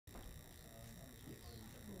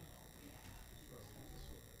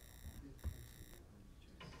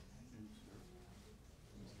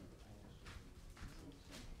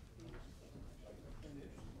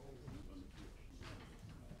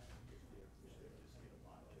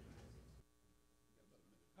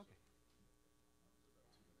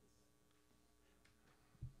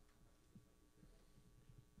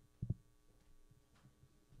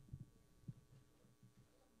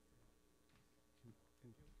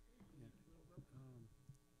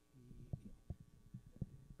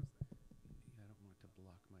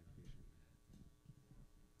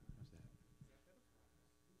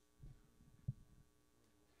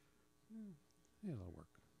Yeah, that'll work.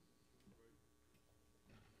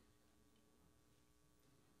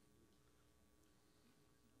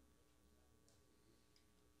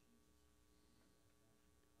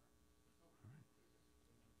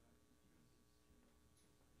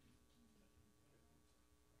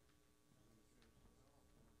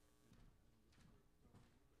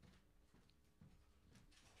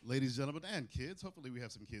 Ladies, gentlemen, and kids, hopefully we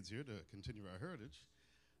have some kids here to continue our heritage.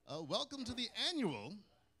 Welcome to the annual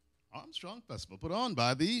Armstrong Festival put on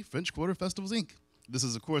by the French Quarter Festivals, Inc. This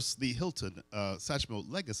is, of course, the Hilton Satchmo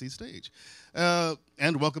Legacy Stage.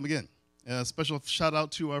 And welcome again. Special shout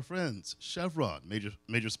out to our friends, Chevron,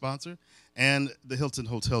 major sponsor, and the Hilton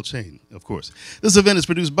Hotel chain, of course. This event is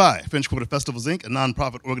produced by French Quarter Festivals, Inc., a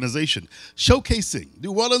nonprofit organization showcasing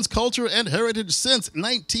New Orleans culture and heritage since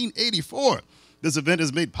 1984. This event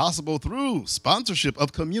is made possible through sponsorship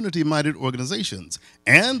of community-minded organizations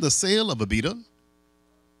and the sale of Abita,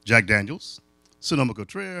 Jack Daniels,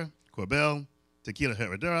 Sonoma-Cutrer, Corbel, Tequila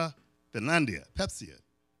Herradura, Finlandia, Pepsi.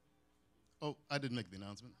 Oh, I didn't make the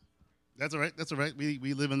announcement. That's all right. That's all right.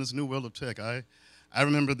 We live in this new world of tech. I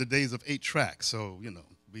remember the days of 8 tracks, so you know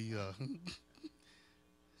we.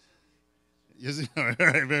 Yes, all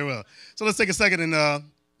right, very well. So let's take a second and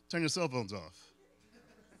turn your cell phones off.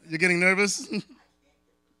 You're getting nervous?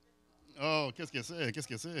 Oh, qu'est-ce que c'est? Qu'est-ce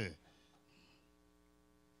que c'est?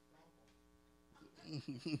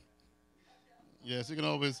 Yes, you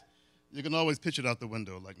can always pitch it out the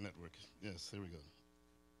window like network. Yes, there we go.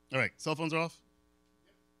 All right, cell phones are off?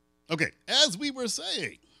 Okay, as we were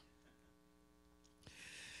saying,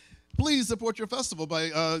 please support your festival by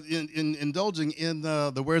indulging in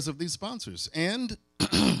the wares of these sponsors and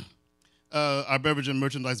our beverage and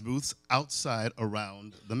merchandise booths outside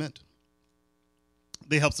around the Mint.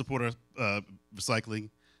 They help support our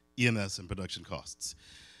recycling, EMS, and production costs.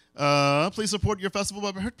 Please support your festival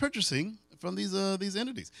by purchasing from these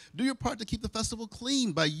entities. Do your part to keep the festival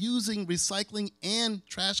clean by using recycling and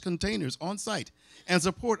trash containers on site, and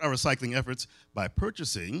support our recycling efforts by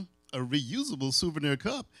purchasing a reusable souvenir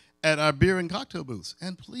cup at our beer and cocktail booths.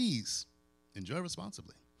 And please, enjoy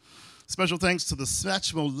responsibly. Special thanks to the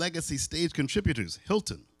Satchmo Legacy Stage contributors,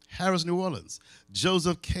 Hilton, Harris New Orleans,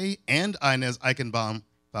 Joseph K. and Inez Eichenbaum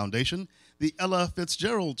Foundation, the Ella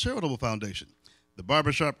Fitzgerald Charitable Foundation, the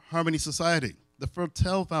Barbershop Harmony Society, the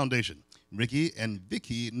Fertel Foundation, Ricky and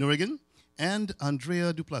Vicky Nurigan, and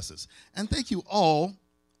Andrea Duplessis. And thank you all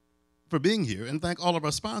for being here, and thank all of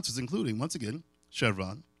our sponsors, including, once again,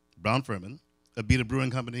 Chevron, Brown Furman, Abita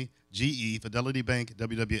Brewing Company, GE, Fidelity Bank,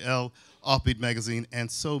 WWL, Offbeat Magazine, and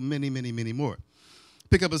so many, many, many more.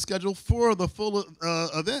 Pick up a schedule for the full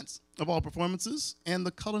events of all performances and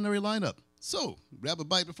the culinary lineup. So, grab a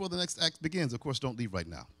bite before the next act begins. Of course, don't leave right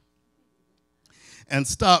now. And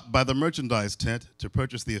stop by the merchandise tent to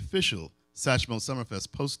purchase the official Satchmo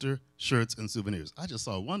SummerFest poster, shirts, and souvenirs. I just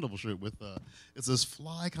saw a wonderful shirt with, it's this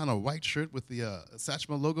fly kind of white shirt with the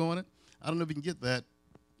Satchmo logo on it. I don't know if you can get that.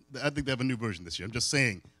 I think they have a new version this year. I'm just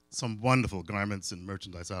saying, some wonderful garments and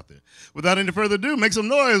merchandise out there. Without any further ado, make some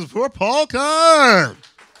noise for Paul Kahn.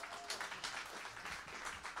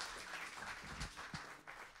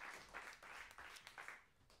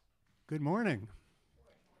 Good morning.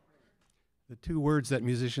 The 2 words that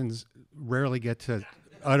musicians rarely get to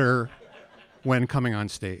utter when coming on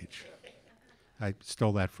stage. I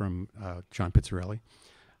stole that from John Pizzarelli.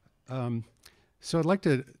 So I'd like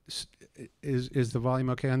to, is the volume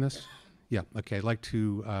okay on this? Yeah, okay. I'd like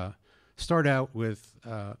to start out with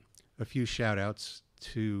a few shout outs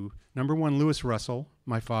to number 1, Louis Russell,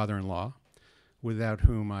 my father-in-law, without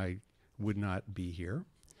whom I would not be here.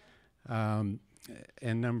 And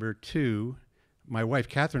number 2, my wife,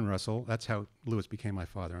 Catherine Russell. That's how Louis became my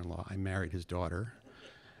father-in-law. I married his daughter.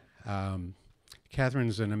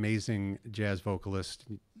 Catherine's an amazing jazz vocalist.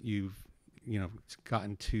 You've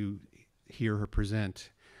gotten to hear her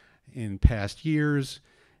present in past years,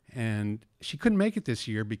 and she couldn't make it this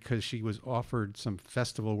year because she was offered some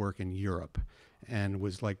festival work in Europe and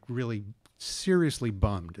was like really seriously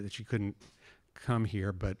bummed that she couldn't come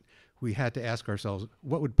here. But we had to ask ourselves,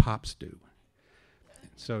 what would Pops do?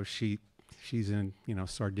 So she's in,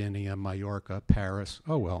 Sardinia, Mallorca, Paris.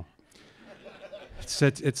 Oh, well.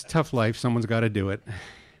 It's tough life. Someone's got to do it.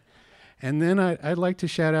 And then I'd like to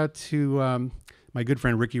shout out to my good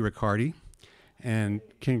friend Ricky Riccardi and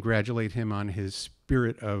congratulate him on his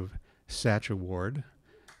Spirit of Satch Award.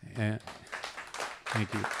 And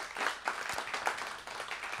thank you.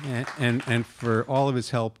 And for all of his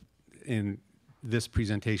help in this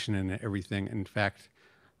presentation and everything. In fact,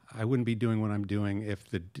 I wouldn't be doing what I'm doing if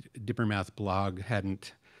the Dippermouth blog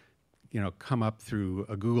hadn't, come up through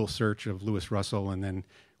a Google search of Louis Russell, and then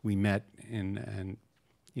we met, and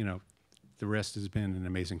you know, the rest has been an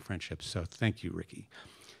amazing friendship. So thank you, Ricky.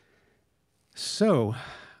 So,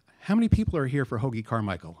 how many people are here for Hoagy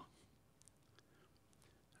Carmichael?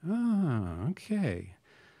 Ah, okay.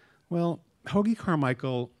 Well, Hoagy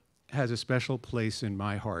Carmichael has a special place in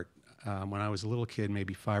my heart. When I was a little kid,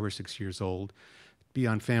 maybe 5 or 6 years old, be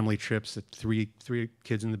on family trips that three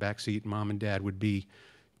kids in the back seat, mom and dad would be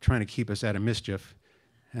trying to keep us out of mischief,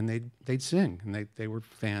 and they'd sing, and they were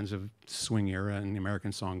fans of swing era and the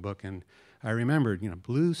American Songbook, and I remembered, you know,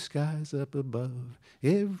 blue skies up above,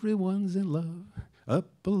 everyone's in love, up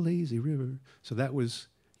a lazy river. So that was,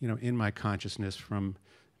 you know, in my consciousness from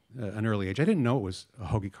an early age. I didn't know it was a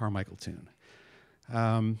Hoagy Carmichael tune.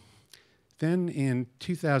 Then in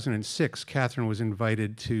 2006, Catherine was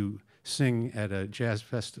invited to sing at a jazz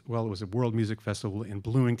festival, well, it was a world music festival in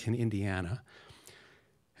Bloomington, Indiana.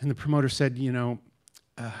 And the promoter said, you know,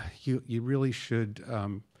 you really should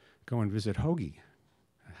go and visit Hoagy.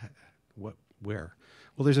 Where?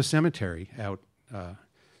 Well, there's a cemetery out,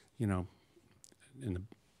 you know, in the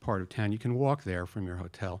part of town. You can walk there from your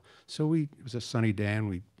hotel. So it was a sunny day, and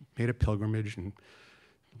we made a pilgrimage and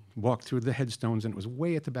walked through the headstones, and it was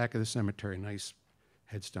way at the back of the cemetery, nice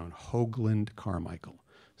headstone, Hoagland Carmichael.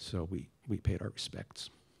 So we paid our respects.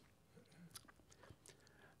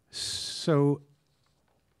 So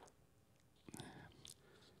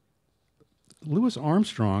Louis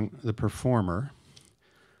Armstrong, the performer,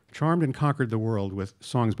 charmed and conquered the world with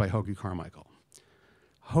songs by Hoagy Carmichael.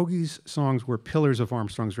 Hoagy's songs were pillars of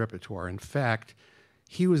Armstrong's repertoire. In fact,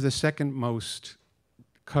 he was the second most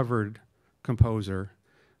covered composer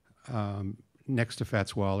next to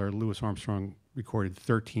Fats Waller. Louis Armstrong recorded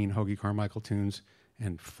 13 Hoagy Carmichael tunes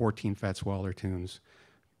and 14 Fats Waller tunes.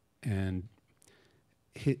 And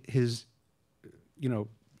his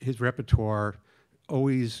repertoire,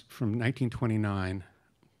 always from 1929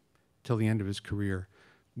 till the end of his career,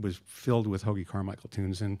 was filled with Hoagy Carmichael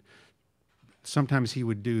tunes. And sometimes he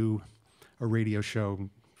would do a radio show,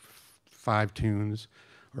 5 tunes,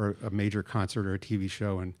 or a major concert or a TV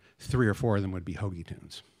show, and 3 or 4 of them would be Hoagy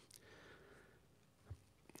tunes.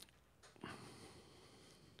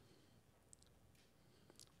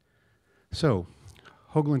 So,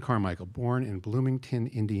 Hoagland Carmichael, born in Bloomington,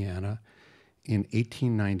 Indiana in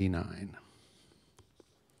 1899.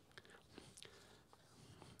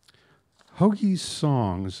 Hoagy's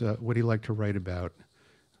songs, what he liked to write about,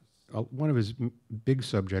 one of his big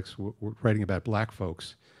subjects were writing about black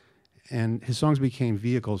folks, and his songs became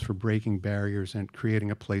vehicles for breaking barriers and creating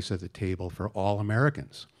a place at the table for all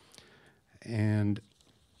Americans. And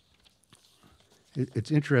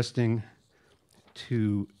it's interesting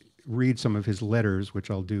to read some of his letters, which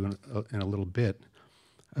I'll do in a little bit,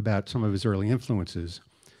 about some of his early influences.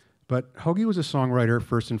 But Hoagy was a songwriter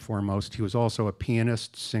first and foremost. He was also a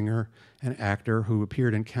pianist, singer, and actor who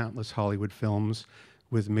appeared in countless Hollywood films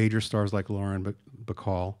with major stars like Lauren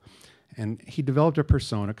Bacall. And he developed a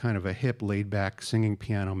persona, kind of a hip, laid-back, singing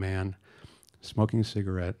piano man, smoking a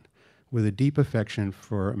cigarette, with a deep affection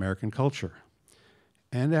for American culture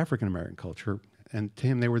and African-American culture. And to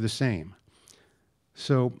him, they were the same.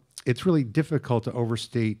 So it's really difficult to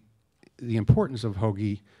overstate the importance of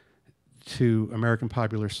Hoagy to American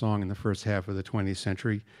popular song in the first half of the 20th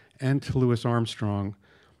century and to Louis Armstrong,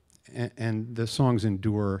 and the songs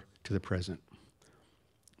endure to the present.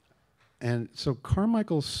 And so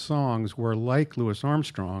Carmichael's songs were, like Louis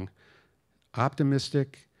Armstrong,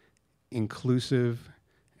 optimistic, inclusive,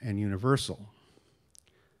 and universal.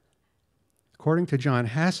 According to John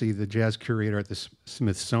Hassey, the jazz curator at the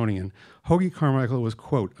Smithsonian, Hoagy Carmichael was,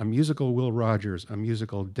 quote, a musical Will Rogers, a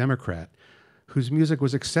musical Democrat, whose music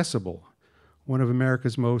was accessible, one of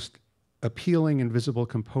America's most appealing and visible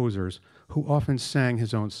composers, who often sang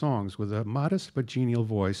his own songs with a modest but genial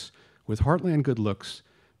voice, with heartland good looks,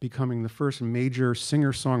 becoming the first major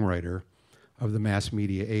singer-songwriter of the mass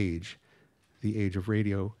media age, the age of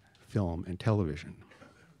radio, film, and television.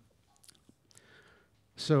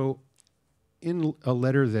 So, in a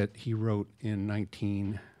letter that he wrote in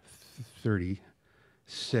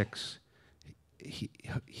 1936,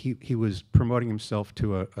 he was promoting himself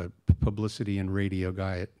to a publicity and radio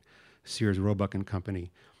guy at Sears, Roebuck and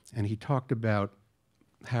Company, and he talked about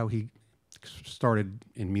how he started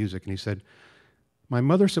in music, and he said, "My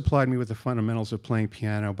mother supplied me with the fundamentals of playing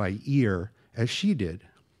piano by ear, as she did."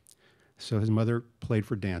 So his mother played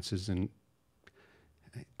for dances, and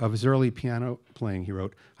of his early piano playing, he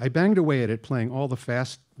wrote, "I banged away at it, playing all the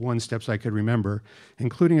fast one-steps I could remember,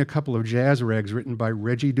 including a couple of jazz rags written by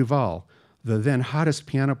Reggie Duval, the then hottest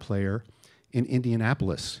piano player in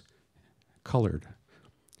Indianapolis, colored.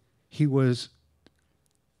 He was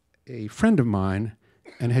a friend of mine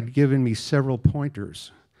and had given me several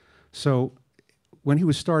pointers. So when he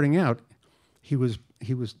was starting out, he was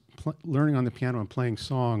learning on the piano and playing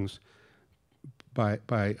songs by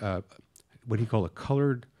what he called a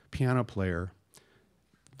colored piano player.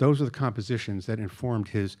 Those are the compositions that informed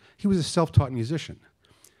his. He was a self-taught musician.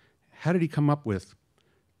 How did he come up with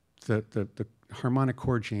the harmonic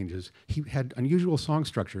chord changes? He had unusual song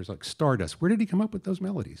structures like Stardust. Where did he come up with those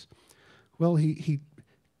melodies? Well, he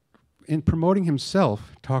in promoting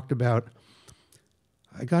himself, talked about,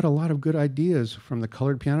 I got a lot of good ideas from the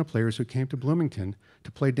colored piano players who came to Bloomington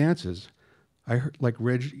to play dances. I heard, like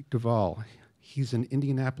Reg Duvall, he's an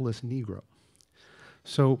Indianapolis Negro.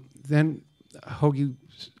 So then Hoagy,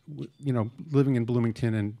 living in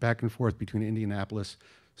Bloomington and back and forth between Indianapolis,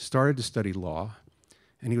 started to study law,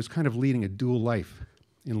 and he was kind of leading a dual life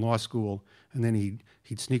in law school, and then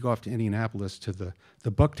he'd sneak off to Indianapolis to the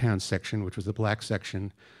Bucktown section, which was the black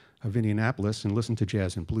section of Indianapolis, and listen to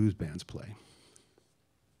jazz and blues bands play.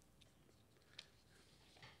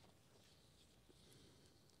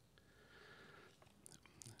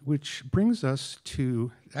 Which brings us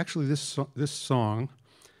to, actually this song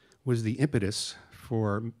was the impetus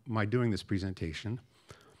for my doing this presentation,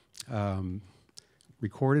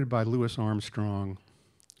 recorded by Louis Armstrong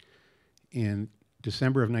in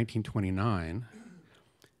December of 1929.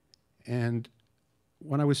 And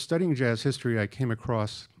when I was studying jazz history, I came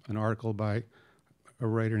across an article by a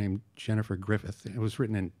writer named Jennifer Griffith. It was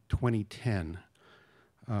written in 2010.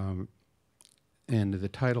 And the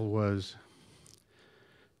title was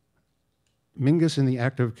Mingus in the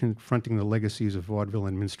Act of Confronting the Legacies of Vaudeville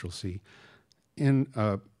and Minstrelsy, in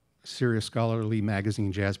a serious scholarly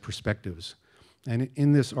magazine, Jazz Perspectives. And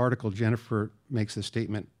in this article, Jennifer makes the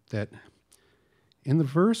statement that in the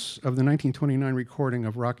verse of the 1929 recording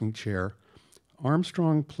of Rocking Chair,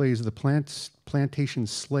 Armstrong plays the plantation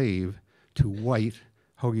slave to white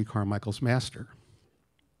Hoagy Carmichael's master.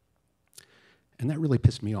 And that really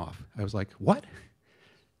pissed me off. I was like, what?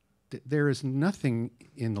 There is nothing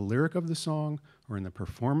in the lyric of the song or in the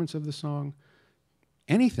performance of the song,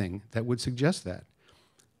 anything that would suggest that.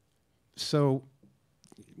 So,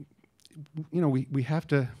 we have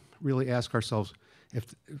to really ask ourselves,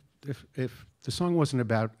 if the song wasn't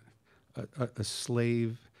about a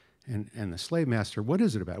slave and the slave master, what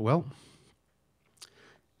is it about? Well,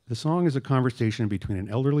 the song is a conversation between an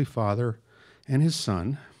elderly father and his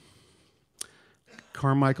son.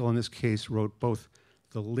 Carmichael, in this case, wrote both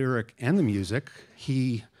the lyric and the music.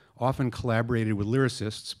 He often collaborated with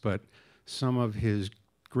lyricists, but some of his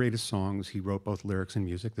greatest songs, he wrote both lyrics and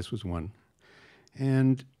music. This was one.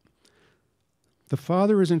 And the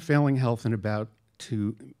father is in failing health and about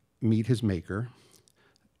to meet his maker,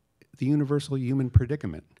 the universal human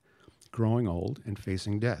predicament, growing old and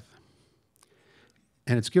facing death.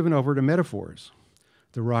 And it's given over to metaphors.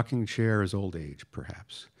 The rocking chair is old age,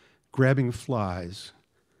 perhaps. Grabbing flies,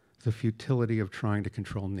 the futility of trying to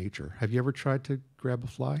control nature. Have you ever tried to grab a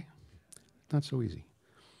fly? Not so easy.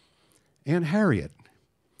 And Harriet.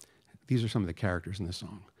 These are some of the characters in this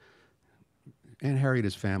song. And Harriet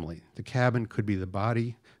is family. The cabin could be the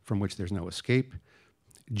body from which there's no escape.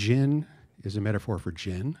 Gin is a metaphor for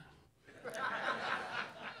gin.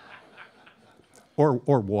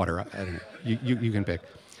 or water, I don't know. You can pick.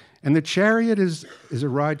 And the chariot is a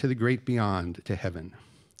ride to the great beyond, to heaven.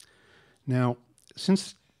 Now,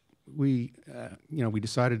 since we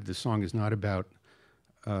decided the song is not about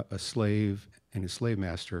a slave and his slave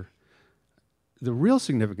master, the real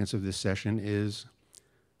significance of this session is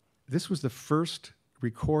this was the first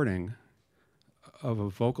recording of a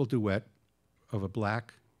vocal duet of a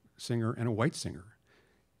black singer and a white singer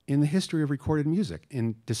in the history of recorded music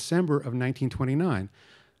in December of 1929.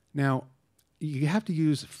 Now, you have to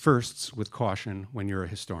use firsts with caution when you're a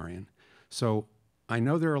historian. So I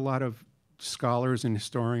know there are a lot of scholars and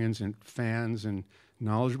historians and fans and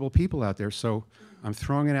knowledgeable people out there, so I'm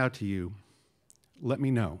throwing it out to you. Let me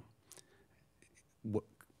know.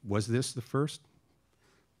 Was this the first?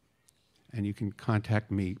 And you can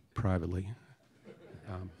contact me privately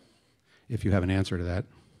if you have an answer to that.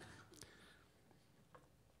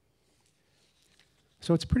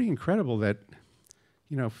 So it's pretty incredible that,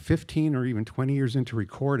 15 or even 20 years into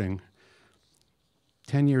recording,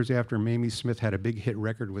 10 years after Mamie Smith had a big hit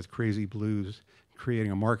record with Crazy Blues,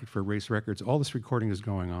 creating a market for race records, all this recording is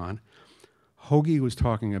going on. Hoagy was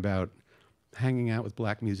talking about hanging out with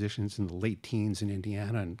black musicians in the late teens in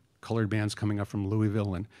Indiana and colored bands coming up from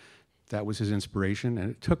Louisville, and that was his inspiration. And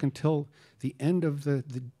it took until the end of the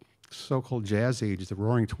so-called jazz age, the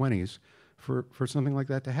Roaring 20s, for something like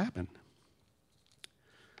that to happen.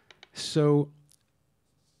 So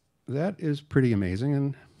that is pretty amazing.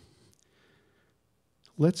 And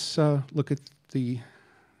let's look at the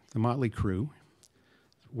Motley Crue,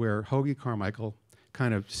 where Hoagy Carmichael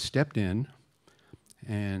kind of stepped in,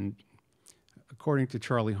 and according to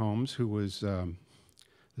Charlie Holmes, who was the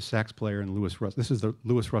sax player in Louis Russell, this is the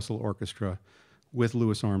Louis Russell Orchestra with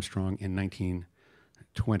Louis Armstrong in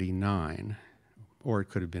 1929, or it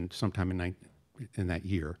could have been sometime in that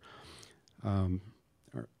year. And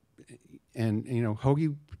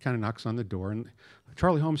Hoagy kind of knocks on the door, and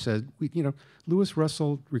Charlie Holmes said, Louis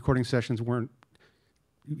Russell recording sessions were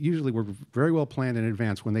very well planned in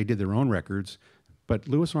advance when they did their own records, but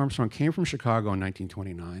Louis Armstrong came from Chicago in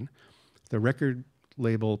 1929. The record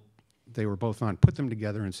label they were both on put them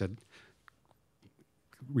together and said,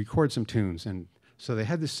 record some tunes. And so they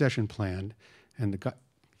had this session planned, and the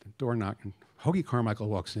door knocked, and Hoagy Carmichael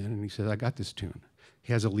walks in, and he says, I got this tune.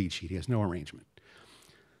 He has a lead sheet. He has no arrangement.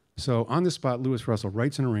 So on the spot, Louis Russell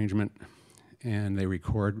writes an arrangement, and they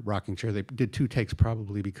record Rocking Chair. They did 2 takes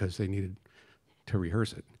probably because they needed to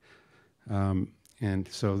rehearse it. And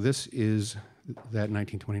so this is that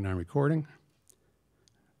 1929 recording.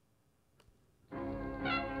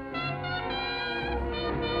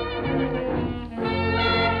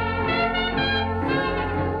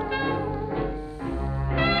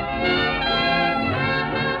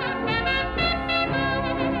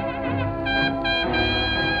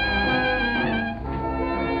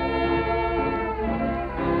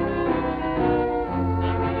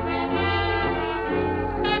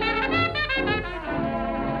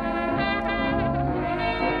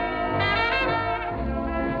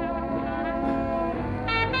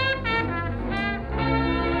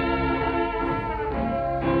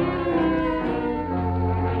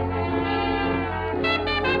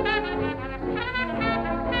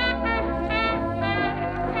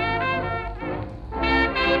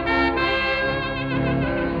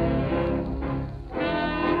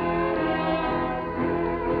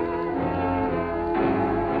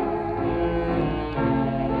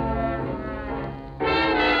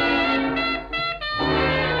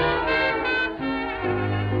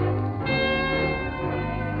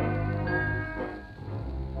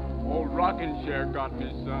 Rocking chair got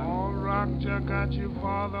me, son. Old rock chair got you,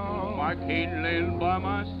 father. My cane laying by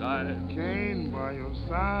my side. Cane by your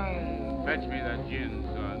side. Fetch me that gin,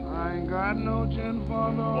 son. I ain't got no gin,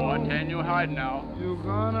 father. Oh, I tell you hide now. You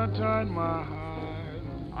gonna tie my hide.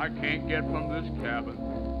 I can't get from this cabin.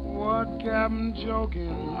 What cabin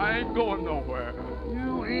joking? I ain't going nowhere.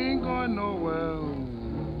 You ain't going nowhere.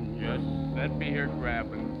 Just let me here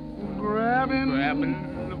grabbing. Grabbing?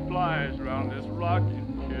 Grabbing the flies around this rocking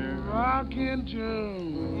chair. Rocking chair.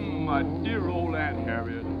 My dear old Aunt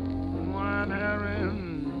Harriet. Aunt Harriet.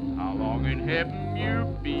 How long in heaven you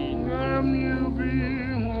been? Heaven you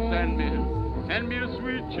been home. Send me a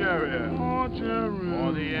sweet chariot. Oh, chariot.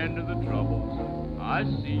 For the end of the troubles. I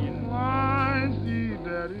see you. I see,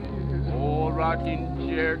 Daddy. Oh, rocking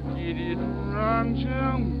chair, get it. Rocking chair,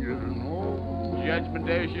 I'm getting old. Judgment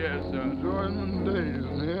Day, yes, son. Judgment Day is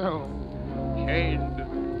hell.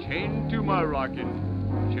 Chained to my rocking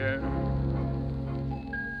chair.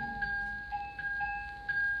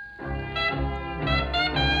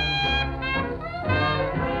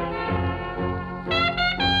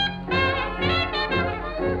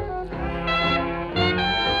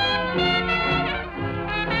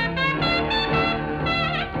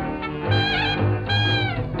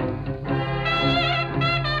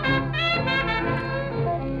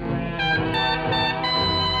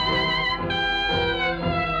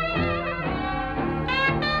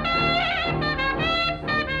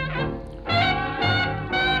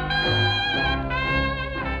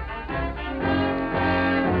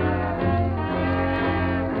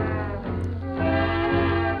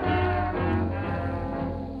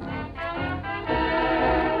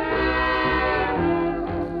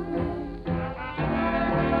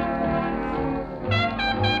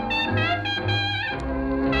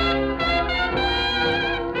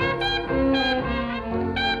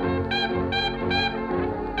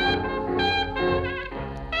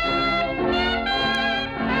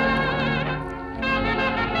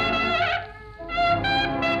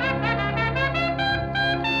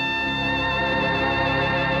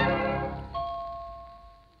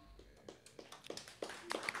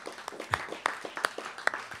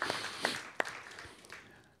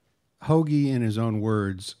 Hoagy, in his own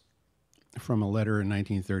words, from a letter in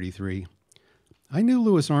 1933, I knew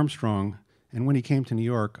Louis Armstrong, and when he came to New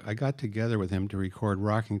York, I got together with him to record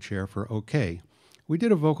Rocking Chair for OK. We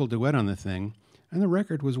did a vocal duet on the thing, and the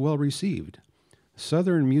record was well received.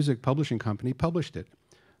 Southern Music Publishing Company published it.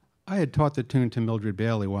 I had taught the tune to Mildred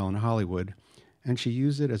Bailey while in Hollywood, and she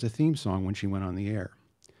used it as a theme song when she went on the air.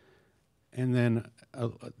 And then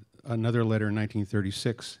another letter in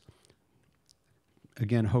 1936.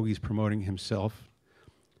 Again, Hoagy's promoting himself.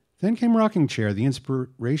 Then came Rocking Chair, the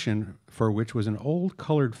inspiration for which was an old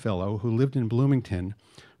colored fellow who lived in Bloomington,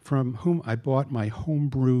 from whom I bought my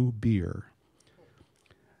homebrew beer.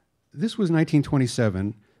 This was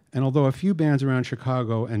 1927, and although a few bands around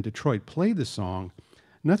Chicago and Detroit played the song,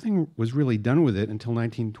 nothing was really done with it until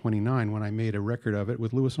 1929, when I made a record of it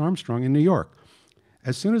with Louis Armstrong in New York.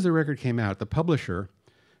 As soon as the record came out, the publisher,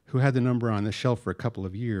 who had the number on the shelf for a couple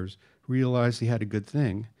of years, realized he had a good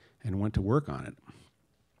thing and went to work on it.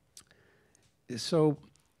 So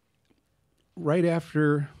right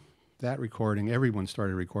after that recording, everyone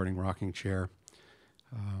started recording Rocking Chair.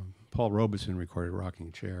 Paul Robeson recorded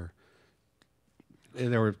Rocking Chair.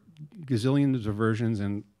 There were gazillions of versions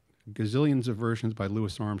and gazillions of versions by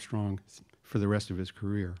Louis Armstrong for the rest of his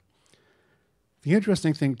career. The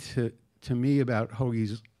interesting thing to me about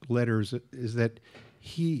Hoagy's letters is that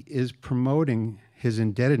he is promoting his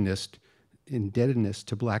indebtedness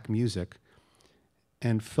to black music,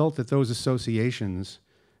 and felt that those associations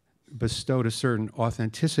bestowed a certain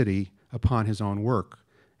authenticity upon his own work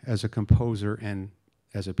as a composer and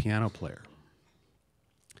as a piano player.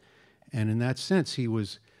 And in that sense, he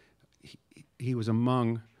was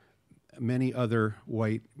among many other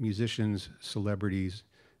white musicians, celebrities,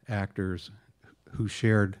 actors who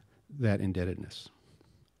shared that indebtedness.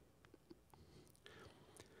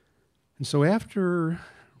 And so after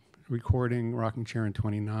recording Rocking Chair in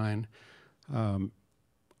 29,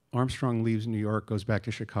 Armstrong leaves New York, goes back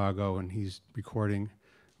to Chicago, and he's recording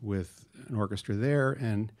with an orchestra there.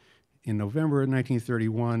 And in November of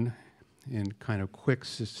 1931, in kind of quick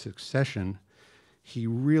succession, he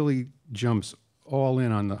really jumps all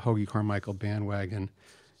in on the Hoagy Carmichael bandwagon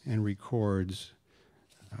and records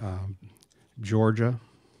Georgia,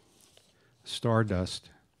 Stardust,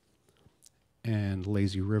 and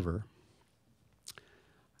Lazy River.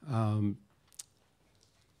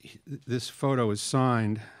 This photo is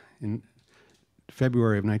signed in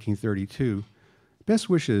February of 1932. Best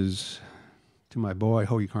wishes to my boy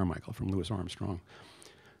Hoagy Carmichael from Louis Armstrong.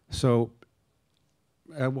 So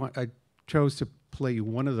I chose to play you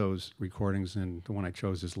one of those recordings, and the one I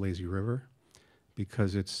chose is Lazy River,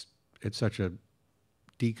 because it's such a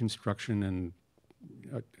deconstruction and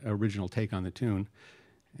original take on the tune.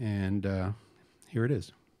 And here it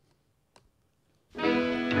is.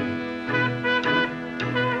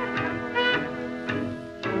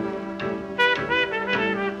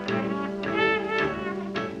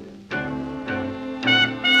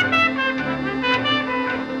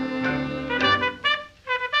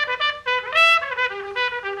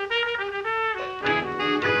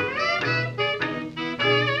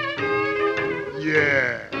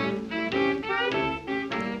 Yeah.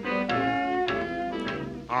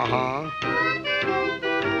 Uh-huh.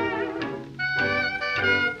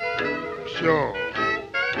 Sure.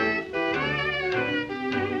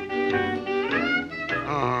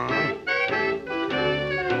 Uh-huh.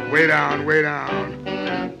 Way down, way down.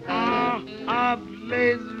 Up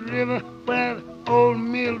Lazy River where the old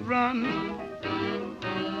mill runs.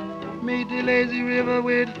 Meet the Lazy River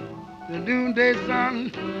with the noonday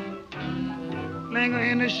sun. Linger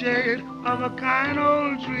in the shade of a kind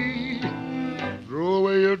old tree. Throw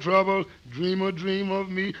away your trouble, dream a dream of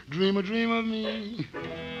me, dream a dream of me.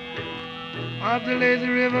 Up the Lazy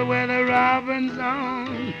River where the robin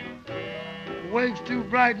song wakes to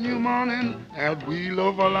bright new morning as we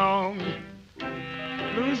loaf along.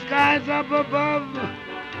 Blue skies up above,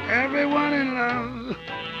 everyone in love.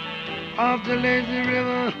 Up the Lazy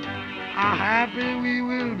River, how happy we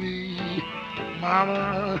will be.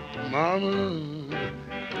 Mama, mama.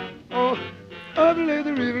 Oh, up the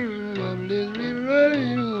Lazy River, up the Lazy River,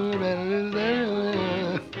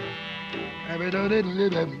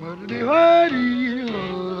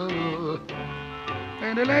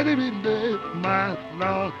 and the Lazy River, my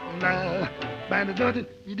long life. By the daughter,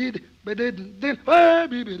 you did, but then, oh,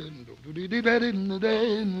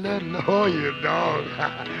 you dog.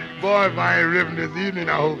 Boy, if I ain't ripping this evening,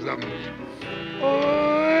 I hope something. Oh,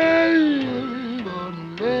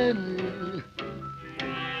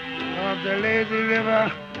 of the Lazy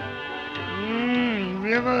River,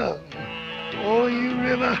 river, oh you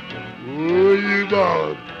river, oh you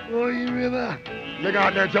dog, oh you river. Look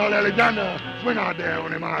out there, Charlie Alexander, swing out there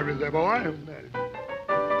on them ivories there, boy.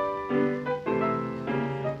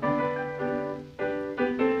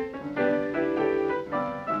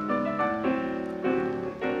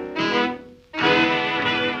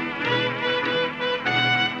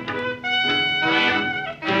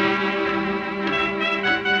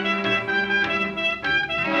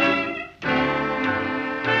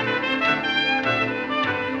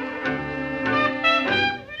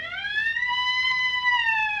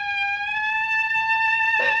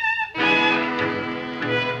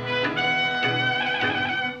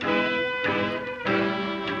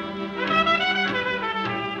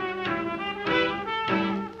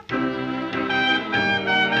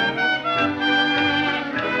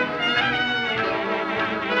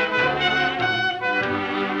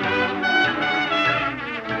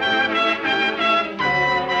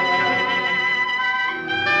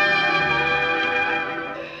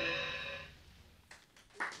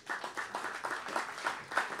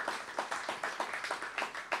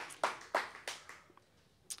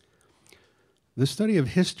 The study of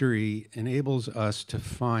history enables us to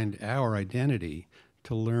find our identity,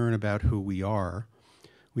 to learn about who we are.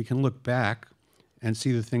 We can look back and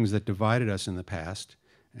see the things that divided us in the past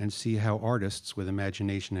and see how artists with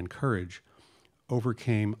imagination and courage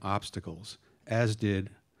overcame obstacles, as did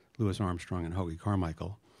Louis Armstrong and Hoagy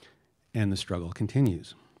Carmichael, and the struggle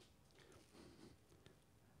continues.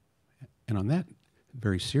 And on that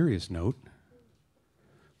very serious note,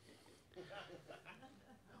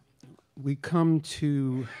 we come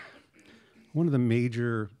to one of the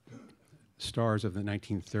major stars of the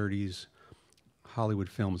 1930s Hollywood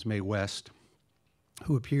films, Mae West,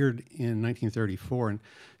 who appeared in 1934. And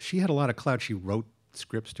she had a lot of clout. She wrote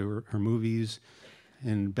scripts to her movies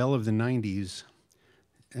and Belle of the 90s.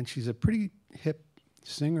 And she's a pretty hip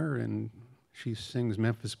singer, and she sings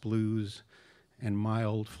Memphis Blues and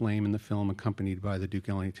Mild Flame in the film, accompanied by the Duke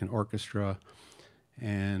Ellington Orchestra,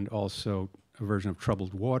 and also a version of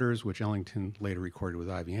Troubled Waters, which Ellington later recorded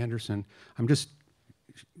with Ivy Anderson. I'm just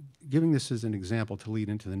giving this as an example to lead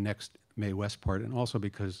into the next Mae West part, and also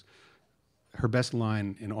because her best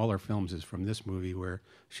line in all her films is from this movie, where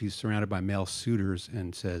she's surrounded by male suitors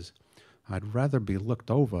and says, "I'd rather be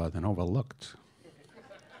looked over than overlooked."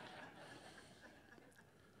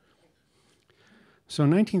 So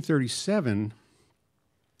in 1937,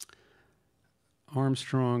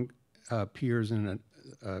 Armstrong appears in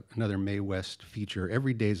another Mae West feature,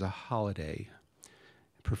 Every Day's a Holiday,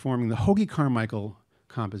 performing the Hoagy Carmichael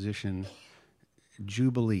composition,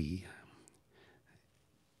 Jubilee.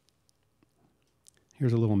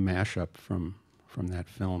 Here's a little mashup from that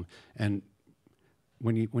film. And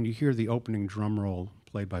when you hear the opening drum roll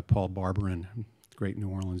played by Paul Barberin, great New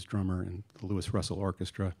Orleans drummer, and the Louis Russell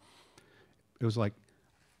Orchestra, it was like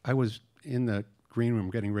I was in the green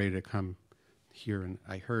room getting ready to come here, and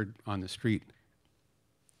I heard on the street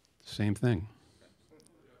the same thing.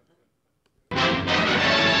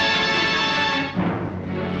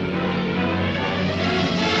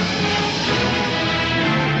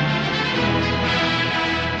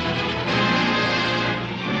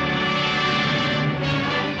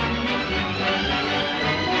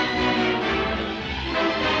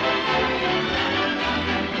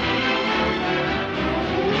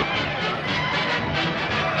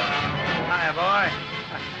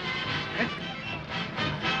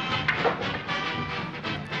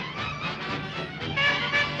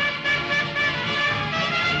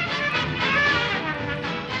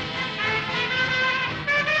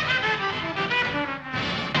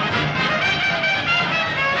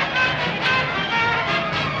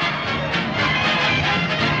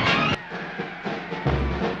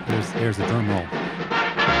 There's the drum roll.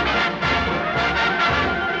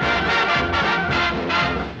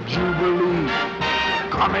 Jubilee,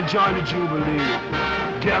 come and join the Jubilee.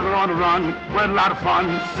 Gather on the run, we had a lot of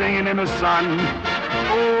fun, singing in the sun.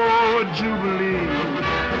 Oh, Jubilee,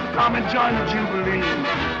 come and join the Jubilee.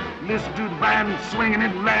 Listen to the band swinging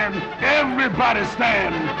in the land, everybody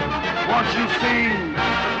stand. Won't you sing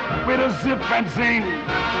with a zip and zing?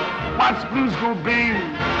 Watch blues go bing,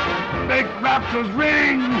 make raptors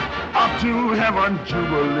ring, up to heaven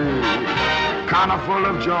Jubilee, kinda full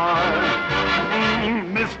of joy.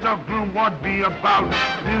 Mr. Bloom won't be about,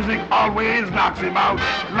 music always knocks him out.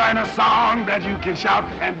 Learn a song that you can shout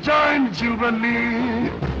and join Jubilee.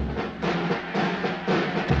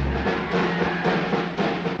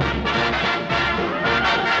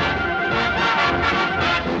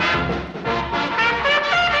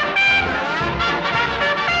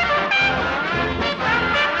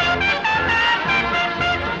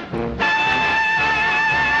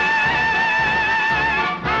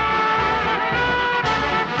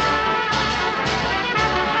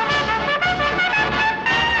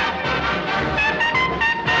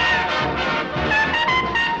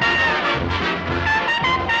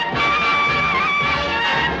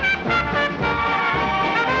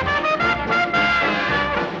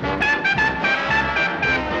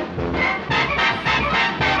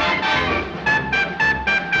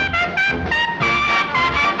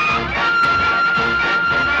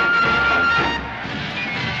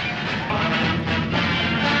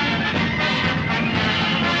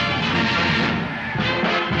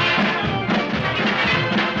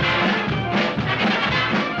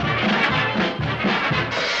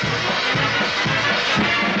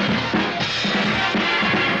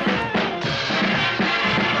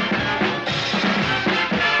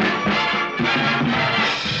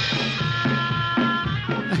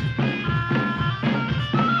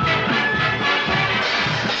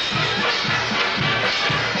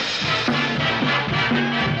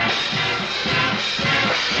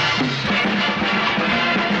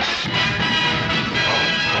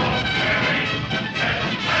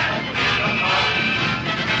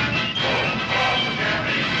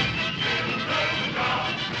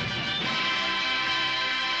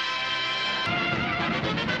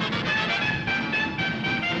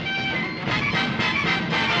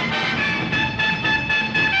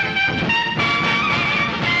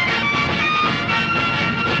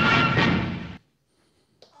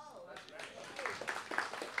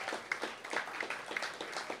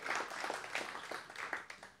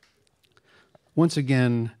 once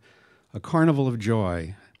again, a carnival of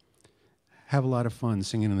joy. Have a lot of fun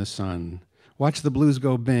singing in the sun. Watch the blues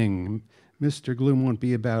go bing. Mr. Gloom won't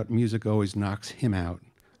be about. Music always knocks him out.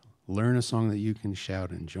 Learn a song that you can shout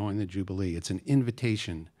and join the Jubilee. It's an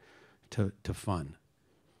invitation to fun.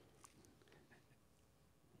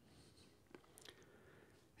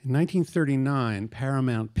 In 1939,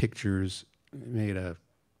 Paramount Pictures made a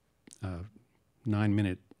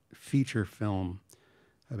 9-minute feature film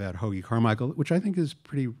about Hoagy Carmichael, which I think is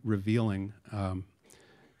pretty revealing in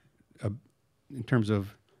terms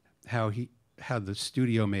of how the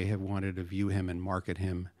studio may have wanted to view him and market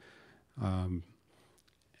him. And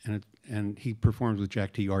he performs with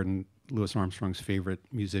Jack T. Arden, Louis Armstrong's favorite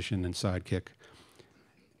musician and sidekick.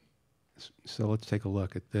 So let's take a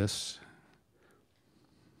look at this.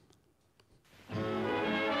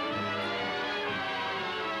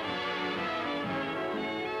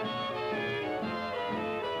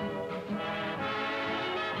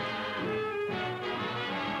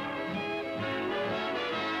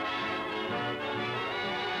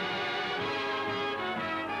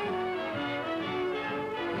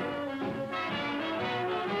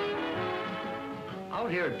 Out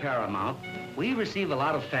here at Paramount, we receive a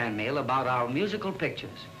lot of fan mail about our musical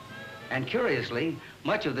pictures. And curiously,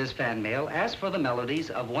 much of this fan mail asks for the melodies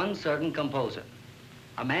of one certain composer,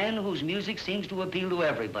 a man whose music seems to appeal to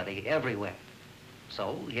everybody, everywhere.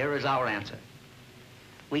 So here is our answer.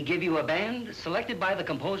 We give you a band selected by the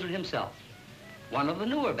composer himself, one of the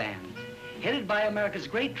newer bands, headed by America's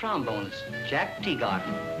great trombonist, Jack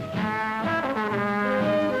Teagarden.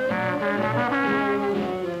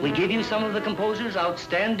 We give you some of the composer's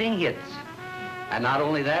outstanding hits. And not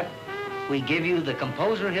only that, we give you the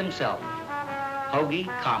composer himself, Hoagy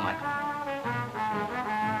Carmichael.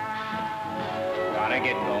 Gotta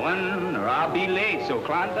get going or I'll be late, so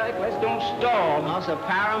Klondike, let's don't stall. Also,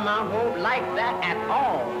 Paramount won't like that at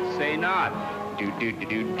all. Say not. Do do do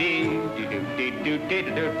do do do do do do do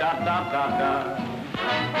do da da da da.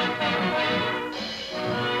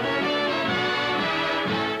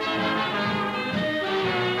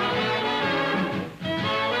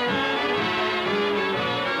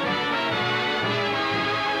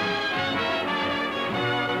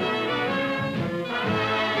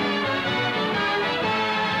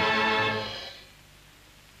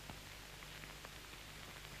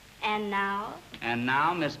 And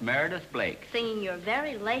now, Miss Meredith Blake. Singing your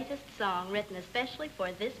very latest song, written especially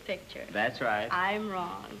for this picture. That's right. I'm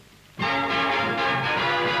Wrong. That's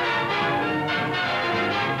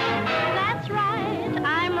right,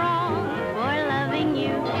 I'm wrong for loving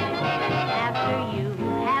you after you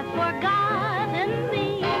have forgotten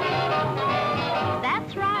me.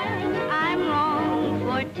 That's right, I'm wrong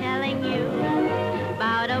for telling you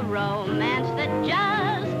about a romance that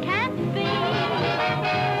just can't be.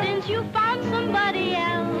 Since you found somebody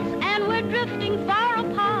else and we're drifting far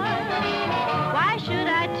apart, why should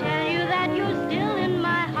I tell you that you're still in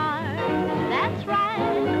my heart? That's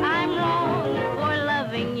right, I'm wrong for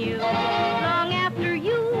loving you long after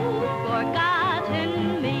you've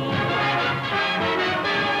forgotten me.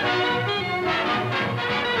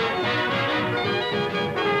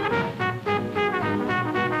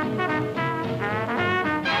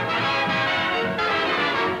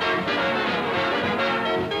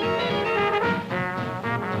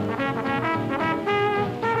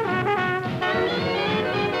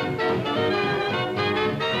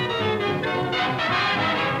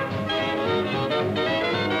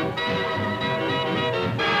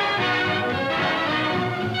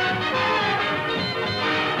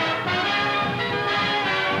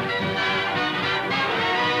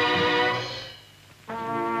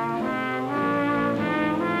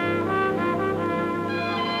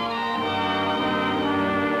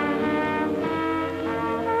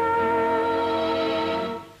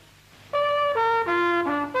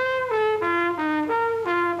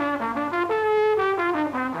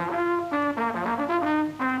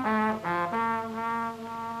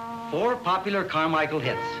 Four popular Carmichael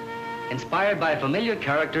hits, inspired by familiar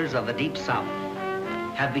characters of the Deep South,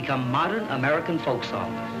 have become modern American folk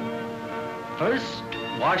songs. First,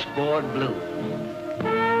 Washboard Blue.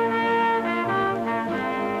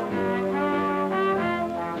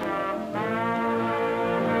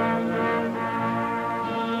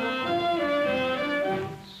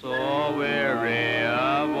 So weary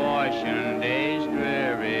of washing days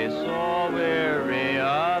dreary, so weary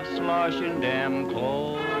of sloshing them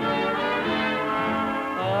clothes.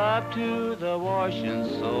 Up to the washing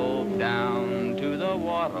soap, down to the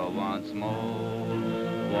water once more.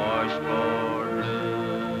 Washboard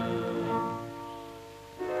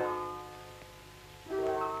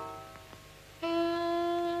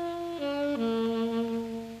blue.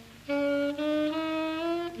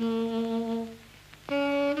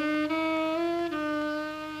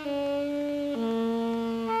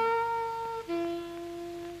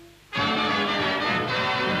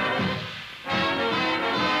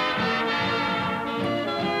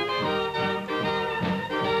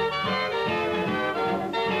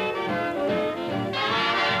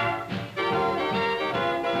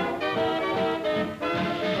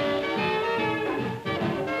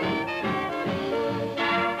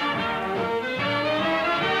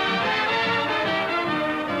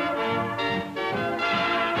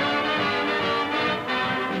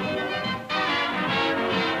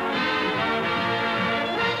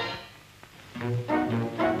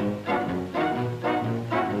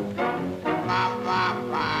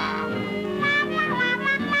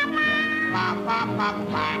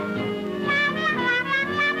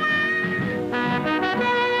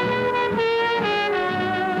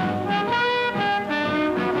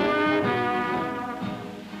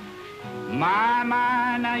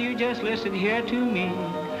 My, now you just listen here to me.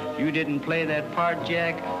 You didn't play that part,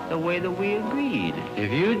 Jack, the way that we agreed.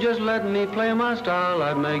 If you just let me play my style,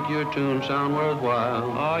 I'd make your tune sound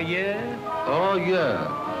worthwhile. Oh, yeah? Oh, yeah.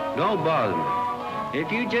 Don't bother me.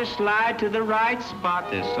 If you just slide to the right spot,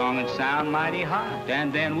 this song would sound mighty hot,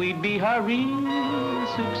 and then we'd be a real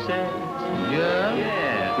success. Yeah?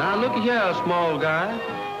 Yeah. Now, look here, small guy.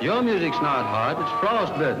 Your music's not hot, it's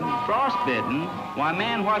frostbitten. Frostbitten? Why,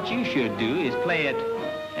 man, what you should do is play it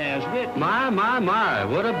as written. My,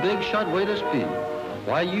 what a big shot way to speak.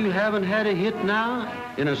 Why, you haven't had a hit now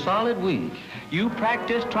in a solid week. You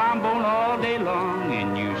practice trombone all day long,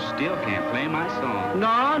 and you still can't play my song. No,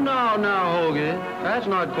 Hoagy. That's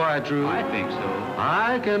not quite true. I think so.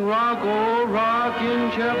 I can rock old rocking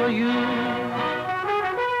chair for you.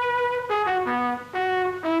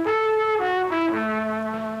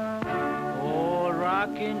 Old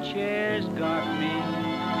rocking chair's got me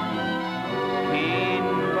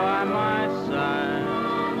pinned by my side.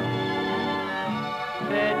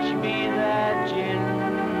 Fetch me that gin,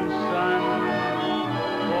 son,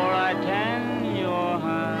 for I tan your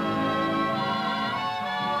hide.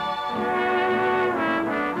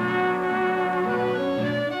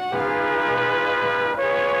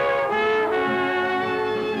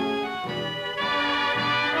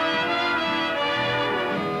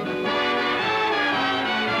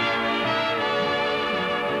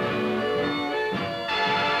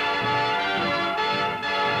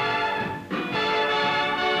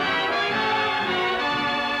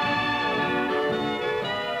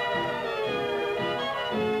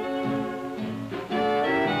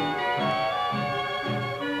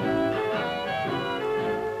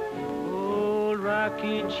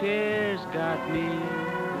 Rocking chair's got me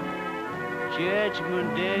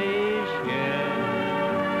Judgment Day share,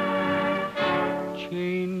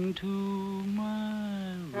 chained to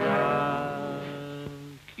my rocking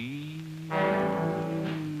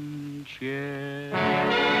chair.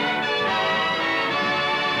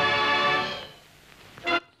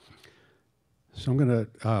 So I'm going to,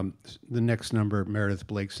 the next number, Meredith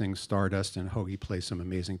Blake sings Stardust and Hoagy plays some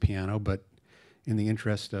amazing piano, but in the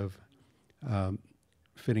interest of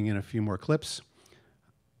fitting in a few more clips,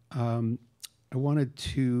 I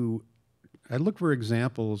looked for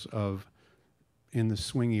examples of, in the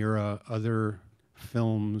swing era, other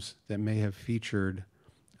films that may have featured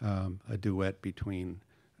a duet between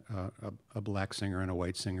a black singer and a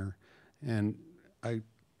white singer. And I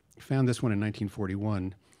found this one in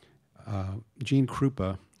 1941. Gene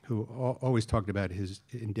Krupa, who always talked about his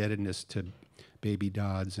indebtedness to Baby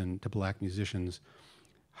Dodds and to black musicians,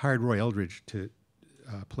 hired Roy Eldridge to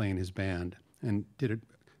play in his band and did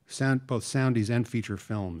both soundies and feature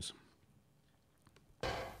films.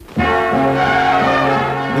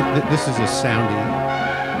 This is a soundie.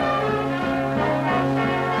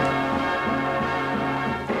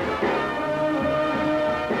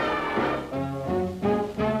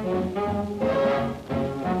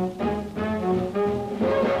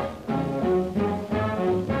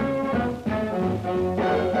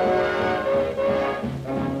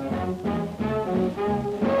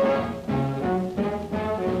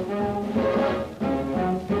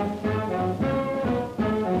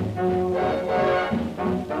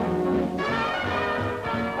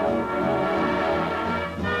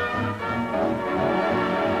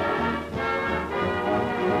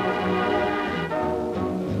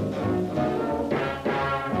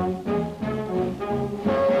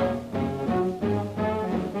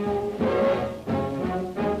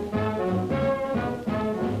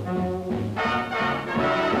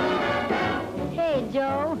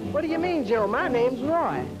 Joe, my name's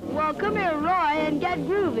Roy. Well, come here, Roy, and get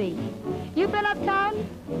groovy. You been uptown?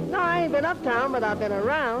 No, I ain't been uptown, but I've been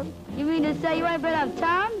around. You mean to say you ain't been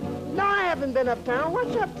uptown? No, I haven't been uptown.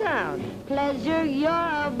 What's uptown? Pleasure you're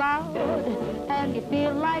about, and you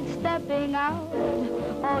feel like stepping out.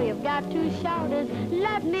 All you've got to shout is,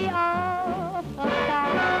 let me off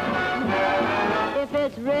uptown. If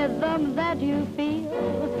it's rhythm that you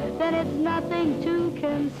feel, then it's nothing to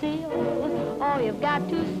conceal. All you've got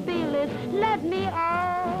to spiel is, let me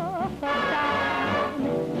off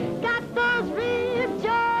uptown. Got those rib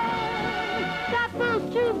joints, got those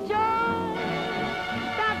tube joints,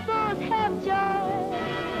 got those hip joints.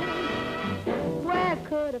 Where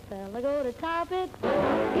could a fella go to top it?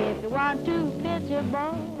 If you want to pitch a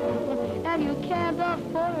ball, and you can't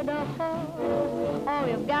afford a hole, all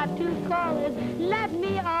you've got to call is, let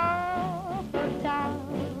me off uptown.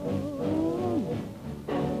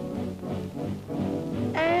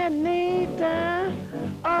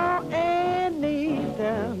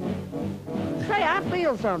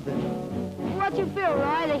 feel something. What you feel,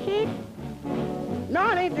 Roy? The heat?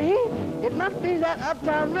 No, it ain't the heat. It must be that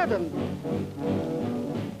uptown rhythm.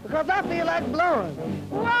 Because I feel like blowing.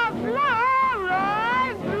 Well, blow,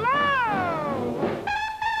 Roy, blow!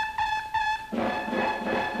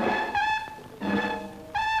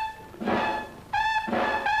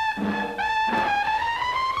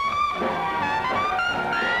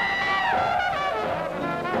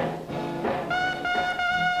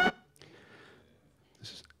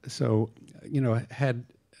 So, had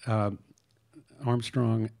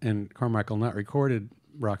Armstrong and Carmichael not recorded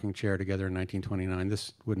Rocking Chair together in 1929,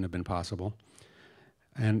 this wouldn't have been possible.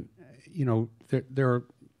 And, there are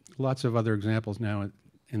lots of other examples now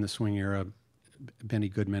in the swing era. Benny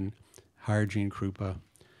Goodman hired Gene Krupa,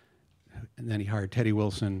 and then he hired Teddy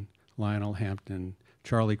Wilson, Lionel Hampton,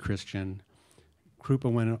 Charlie Christian.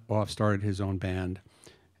 Krupa went off, started his own band.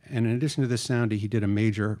 And in addition to this sound, he did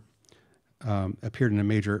appeared in a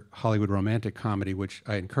major Hollywood romantic comedy, which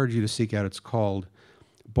I encourage you to seek out. It's called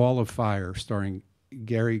Ball of Fire, starring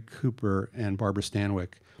Gary Cooper and Barbara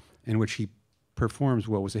Stanwyck, in which he performs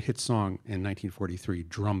what was a hit song in 1943,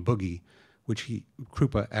 Drum Boogie, which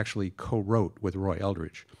Krupa actually co-wrote with Roy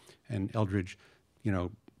Eldridge. And Eldridge,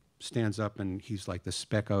 stands up and he's like the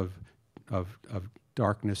speck of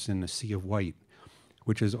darkness in a sea of white,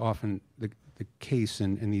 which is often the case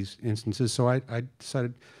in these instances. So I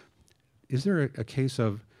decided, is there a case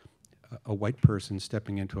of a white person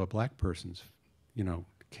stepping into a black person's,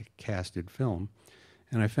 casted film?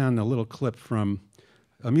 And I found a little clip from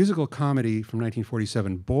a musical comedy from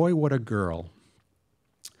 1947, Boy, What a Girl,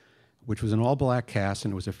 which was an all-black cast,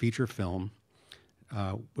 and it was a feature film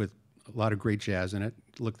with a lot of great jazz in it.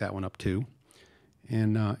 Look that one up, too.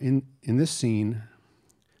 And in this scene,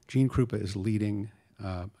 Gene Krupa is leading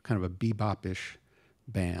kind of a bebop-ish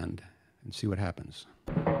band, and see what happens.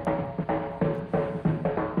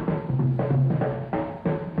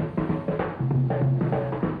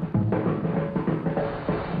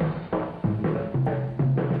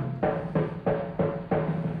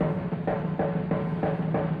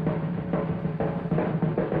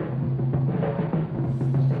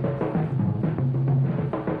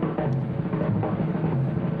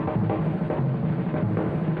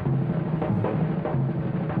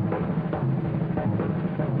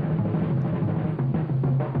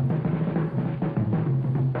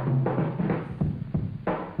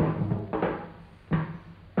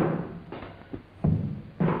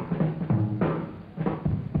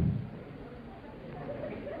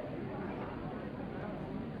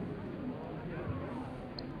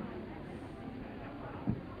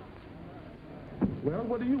 Well,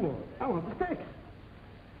 what do you want? I want the sticks.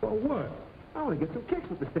 For what? I want to get some kicks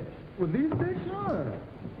with the sticks. With these sticks? Sure.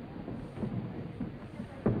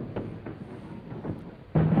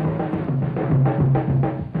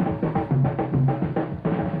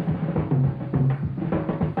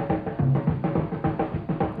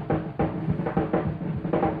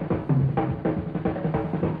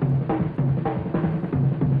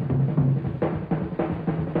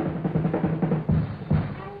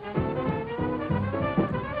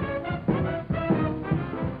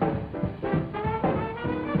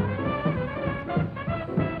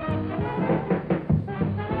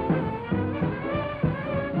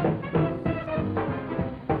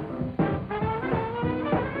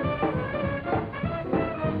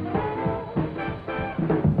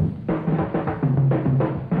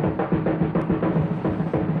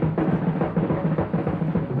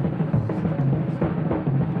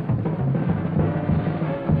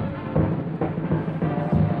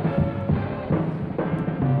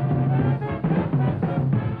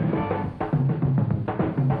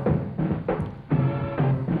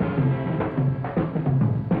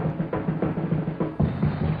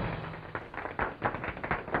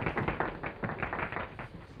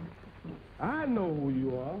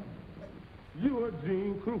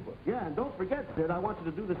 Yeah, and don't forget, Sid, I want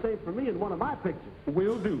you to do the same for me in one of my pictures.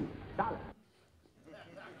 Will do. Got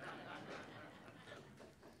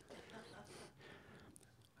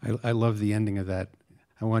it. I love the ending of that.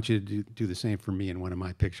 I want you to do the same for me in one of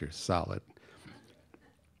my pictures. Solid.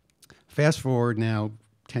 Fast forward now,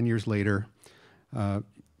 10 years later,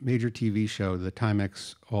 major TV show, the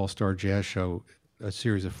Timex All-Star Jazz Show, a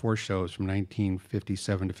series of 4 shows from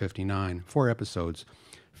 1957 to 59, 4 episodes,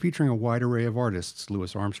 featuring a wide array of artists: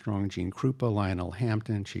 Louis Armstrong, Gene Krupa, Lionel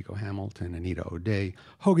Hampton, Chico Hamilton, Anita O'Day,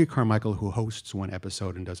 Hoagy Carmichael, who hosts one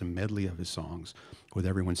episode and does a medley of his songs with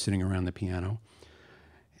everyone sitting around the piano.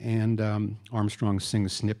 And Armstrong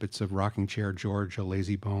sings snippets of Rocking Chair Georgia,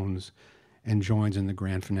 Lazy Bones, and joins in the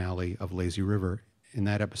grand finale of Lazy River in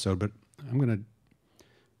that episode. But I'm going to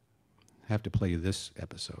have to play you this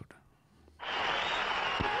episode.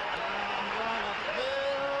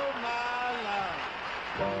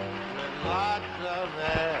 Lots of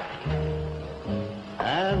air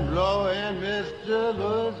and blowing Mr.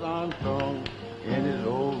 Louis Armstrong in his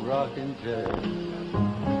old rocking chair.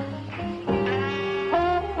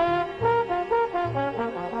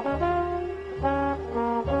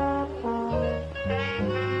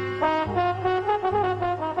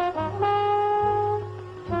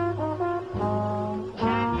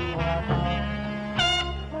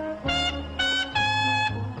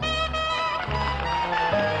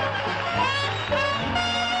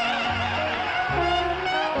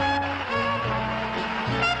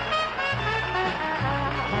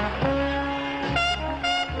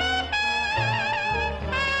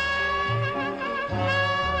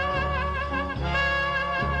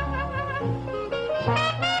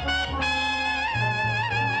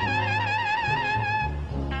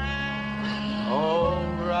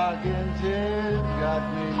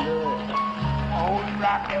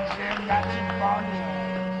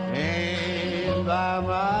 Came by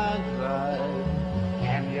my side,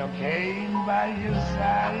 and you came by your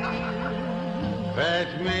side.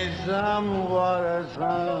 Fetch me some water,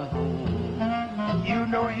 son. You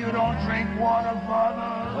know you don't drink water,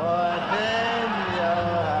 brother. But then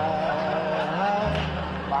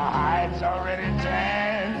my hide's already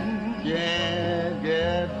tanned. Can't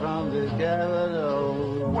get from this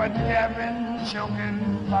capital what you have been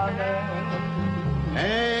choking, mother.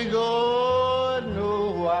 Ain't going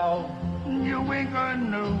nowhere. You ain't going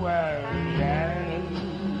nowhere, yeah.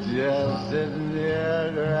 Just sitting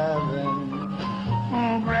there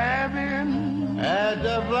grabbing at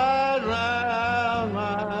the blood round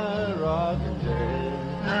my rocking chair.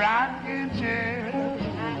 Rocking chair.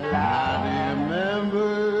 I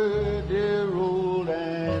remember dear old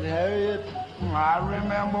Aunt Harriet. I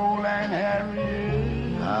remember old Aunt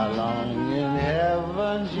Harriet. How long in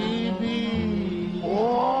heaven she be?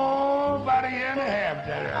 Oh, about a year and a half,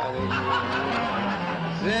 Daddy.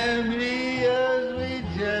 Send me a sweet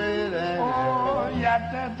chariot and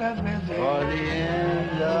for the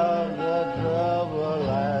end of the trouble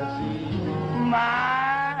I see.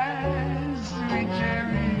 My sweet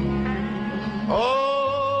chariot.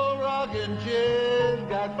 Oh, rocking chair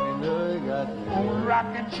got me, Louis got me. Oh,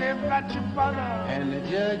 rocking chair got you, brother. And the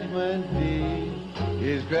judgment day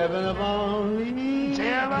is grabbing upon me.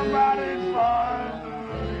 Tell about it, boy.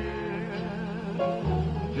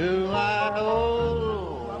 To my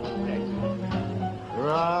old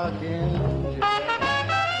rocking chair.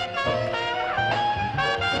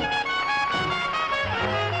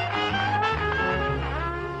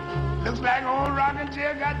 Looks like old rocking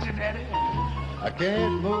chair got you, Daddy. I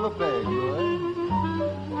can't move a peg, boy.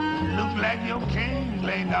 Looks like your cane's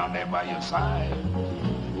laying down there by your side.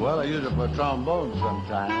 Well, I use it for trombone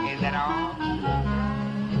sometimes. Is that all?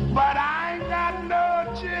 But I ain't got no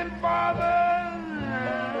chin, father.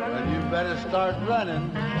 Well, you better start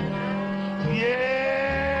running.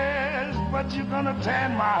 Yes, but you're gonna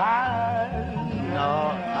tan my hide.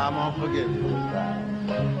 No, I'm gonna forgive you this time.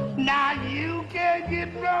 Now you can't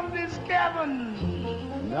get from this cabin.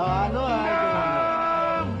 No, I know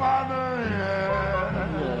how to get father.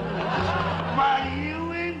 But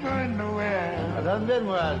you ain't going nowhere. I done been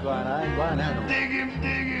where I was going. I ain't going anywhere. Dig him.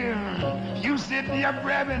 You sitting here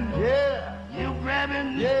grabbing. Yeah. You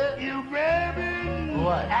grabbing. Yeah. You grabbing.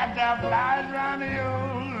 What? At the flies round your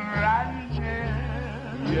rocking chair.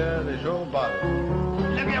 Yeah, they sure bother.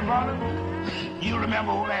 Look here, brother. You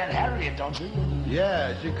remember old Aunt Harriet, don't you?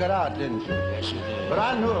 Yeah, she cut out, didn't she? Yes, she did. But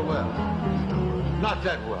I knew her well. Not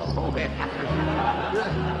that well. Oh,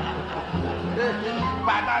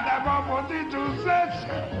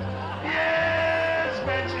 yes,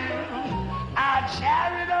 Betty. A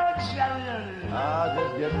chariot. Ah,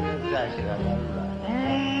 just give me a taxi.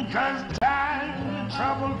 Cause time,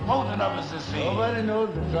 trouble, both of us is seen. Nobody knows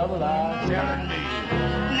the trouble I'm telling me.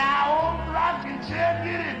 Now, old rocking chair,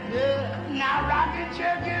 get it. Yeah. Now, rocking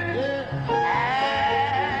chair, get it. Yeah.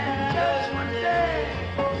 And just one day.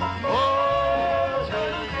 Oh,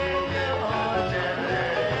 just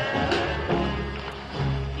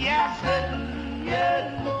yeah, sitting, yeah,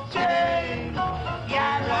 chair.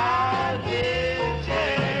 Yeah, rocking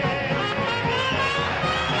chair.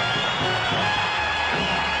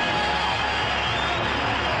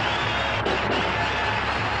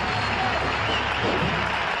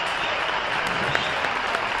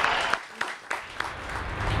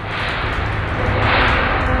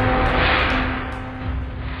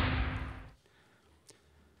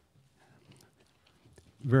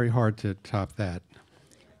 Very hard to top that.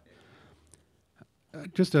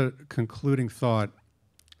 Just a concluding thought.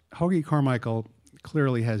 Hoagy Carmichael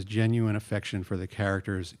clearly has genuine affection for the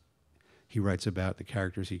characters he writes about, the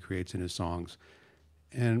characters he creates in his songs.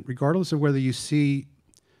 And regardless of whether you see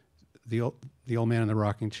the old man in the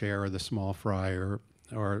rocking chair or the small fry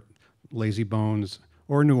or Lazy Bones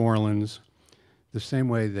or New Orleans, the same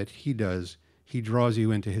way that he does, he draws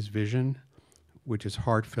you into his vision, which is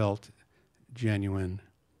heartfelt, genuine,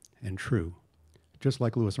 and true. Just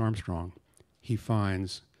like Louis Armstrong, he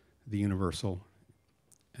finds the universal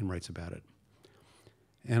and writes about it.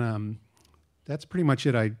 And that's pretty much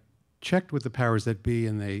it. I checked with the powers that be,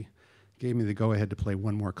 and they gave me the go-ahead to play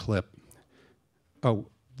one more clip. Oh,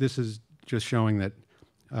 this is just showing that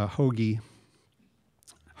Hoagy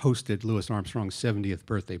hosted Louis Armstrong's 70th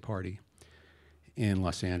birthday party in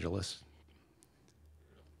Los Angeles.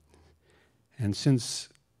 And since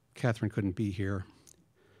Catherine couldn't be here,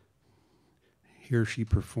 here she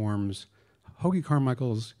performs Hoagy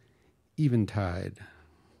Carmichael's Eventide.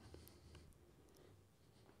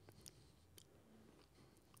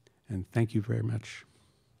 And thank you very much.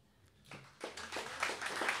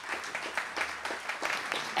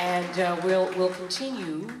 And we'll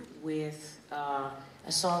continue with a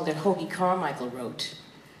song that Hoagy Carmichael wrote,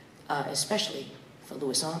 especially for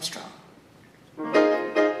Louis Armstrong.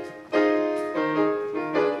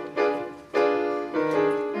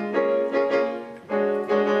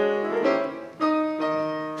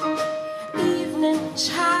 Evening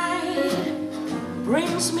tide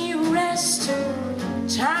brings me rest,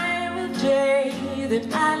 time of day that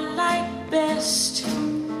I like best.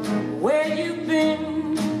 Where you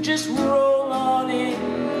been, just roll on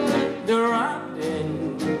in. The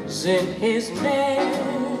robin's in his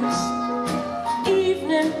nest.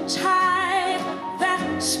 Evening tide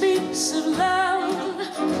that speaks of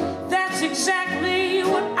love, that's exactly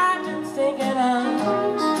what I've been thinking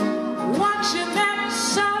of. Watching that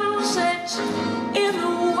sunset in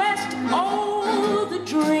the west, oh, the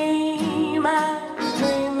dream I'm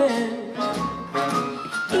dreaming.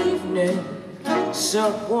 Evening,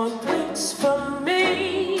 someone waits for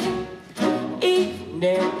me.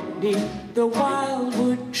 Evening, neath the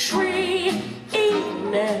wildwood tree.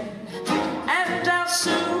 Evening, and I'll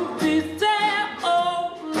soon be there.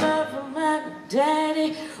 Oh, loving my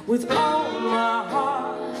daddy with all my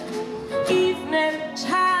heart. Evening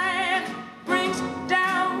tide brings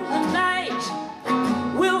down the night.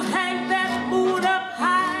 We'll hang that moon up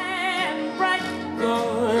high and bright,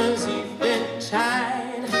 'cause evening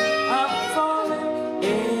tide, I'm falling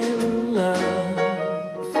in love.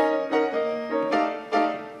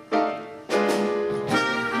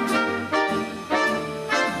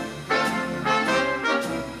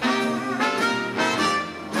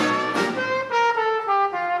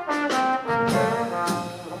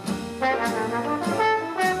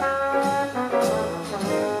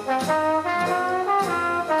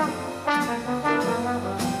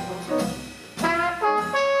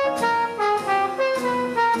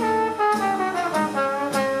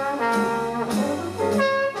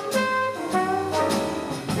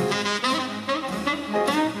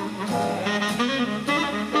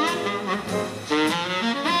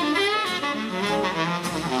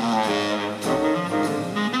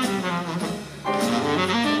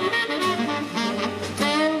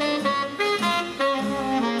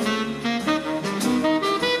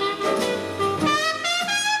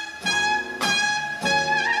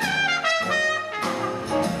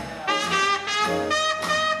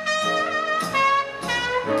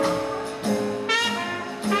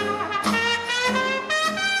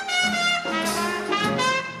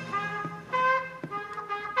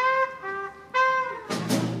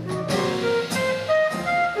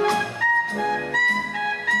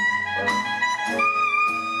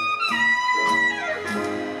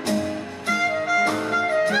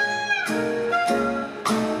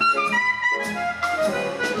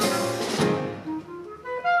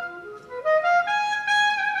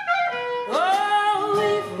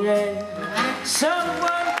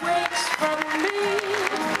 Someone waits for me.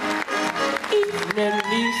 Evening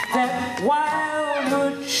neath that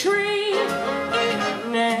wildwood tree.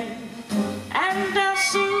 Evening, and I'll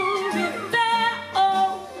soon be there.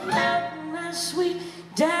 Oh, love my sweet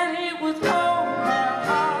daddy with all my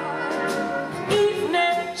heart.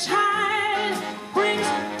 Evening tide brings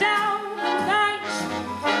down the night.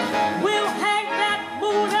 We'll hang that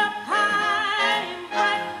moon up high and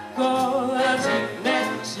bright, 'cause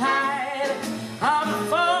evening tide, I'm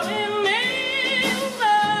falling in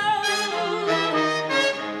love.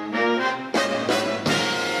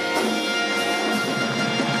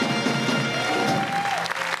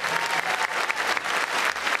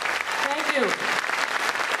 Thank you.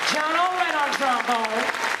 John Owen on trombone.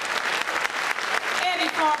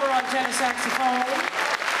 Eddie Barber on tenor saxophone,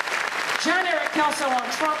 John Eric Kelso on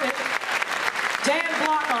trumpet, Dan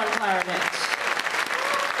Block on clarinet.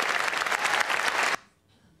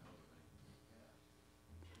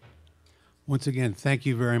 Once again, thank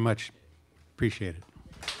you very much. Appreciate it.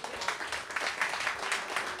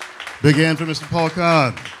 Big hand for Mr. Paul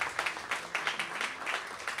Kahn.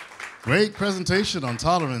 Great presentation on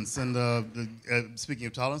tolerance. And speaking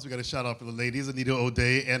of tolerance, we got a shout out for the ladies, Anita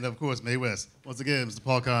O'Day, and of course, Mae West. Once again, Mr.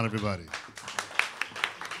 Paul Kahn, everybody.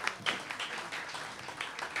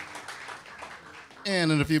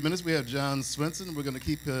 And in a few minutes, we have John Swenson. We're going to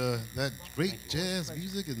keep that great jazz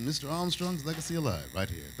music and Mr. Armstrong's legacy alive right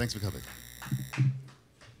here. Thanks for coming.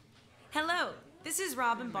 Hello, this is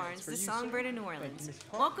Robin Barnes, the Songbird New Orleans.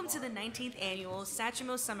 Welcome to the 19th annual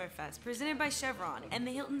Satchmo SummerFest, presented by Chevron and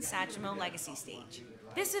the Hilton Satchmo Legacy Stage.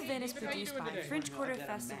 This event is produced by French Quarter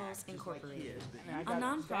Festivals Incorporated, a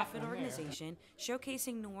nonprofit organization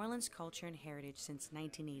showcasing New Orleans culture and heritage since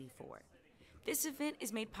 1984. This event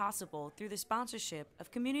is made possible through the sponsorship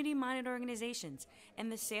of community-minded organizations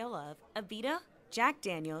and the sale of Avita, Jack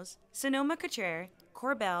Daniels, Sonoma-Cutrer,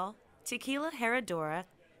 Corbel, Tequila Herradura,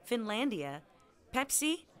 Finlandia,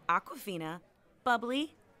 Pepsi, Aquafina,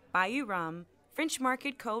 Bubbly, Bayou Rum, French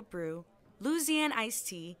Market Cold Brew, Louisiana Iced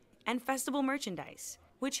Tea, and festival merchandise,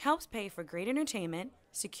 which helps pay for great entertainment,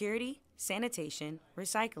 security, sanitation,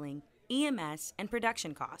 recycling, EMS, and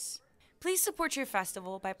production costs. Please support your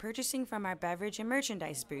festival by purchasing from our beverage and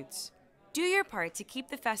merchandise booths. Do your part to keep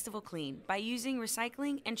the festival clean by using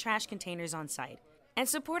recycling and trash containers on site. And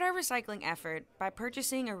support our recycling effort by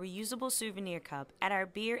purchasing a reusable souvenir cup at our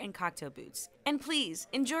beer and cocktail booths. And please,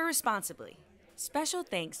 enjoy responsibly. Special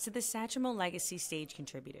thanks to the Satchmo Legacy Stage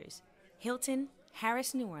contributors, Hilton,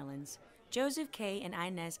 Harris New Orleans, Joseph K. and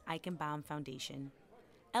Inez Eichenbaum Foundation,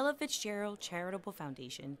 Ella Fitzgerald Charitable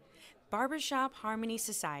Foundation, Barbershop Harmony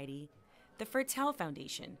Society, the Fertel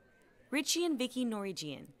Foundation, Richie and Vicky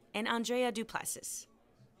Norwegian, and Andrea Duplessis.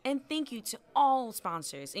 And thank you to all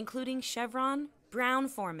sponsors, including Chevron, Brown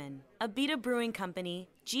Forman, Abita Brewing Company,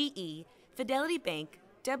 GE, Fidelity Bank,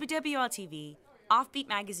 WWL-TV, Offbeat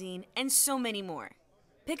Magazine, and so many more.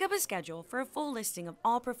 Pick up a schedule for a full listing of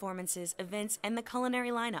all performances, events, and the culinary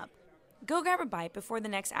lineup. Go grab a bite before the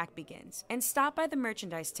next act begins, and stop by the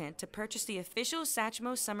merchandise tent to purchase the official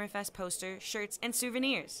Satchmo SummerFest poster, shirts, and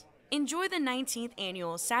souvenirs. Enjoy the 19th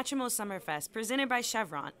annual Satchmo SummerFest presented by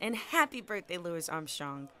Chevron, and happy birthday, Louis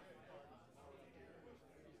Armstrong.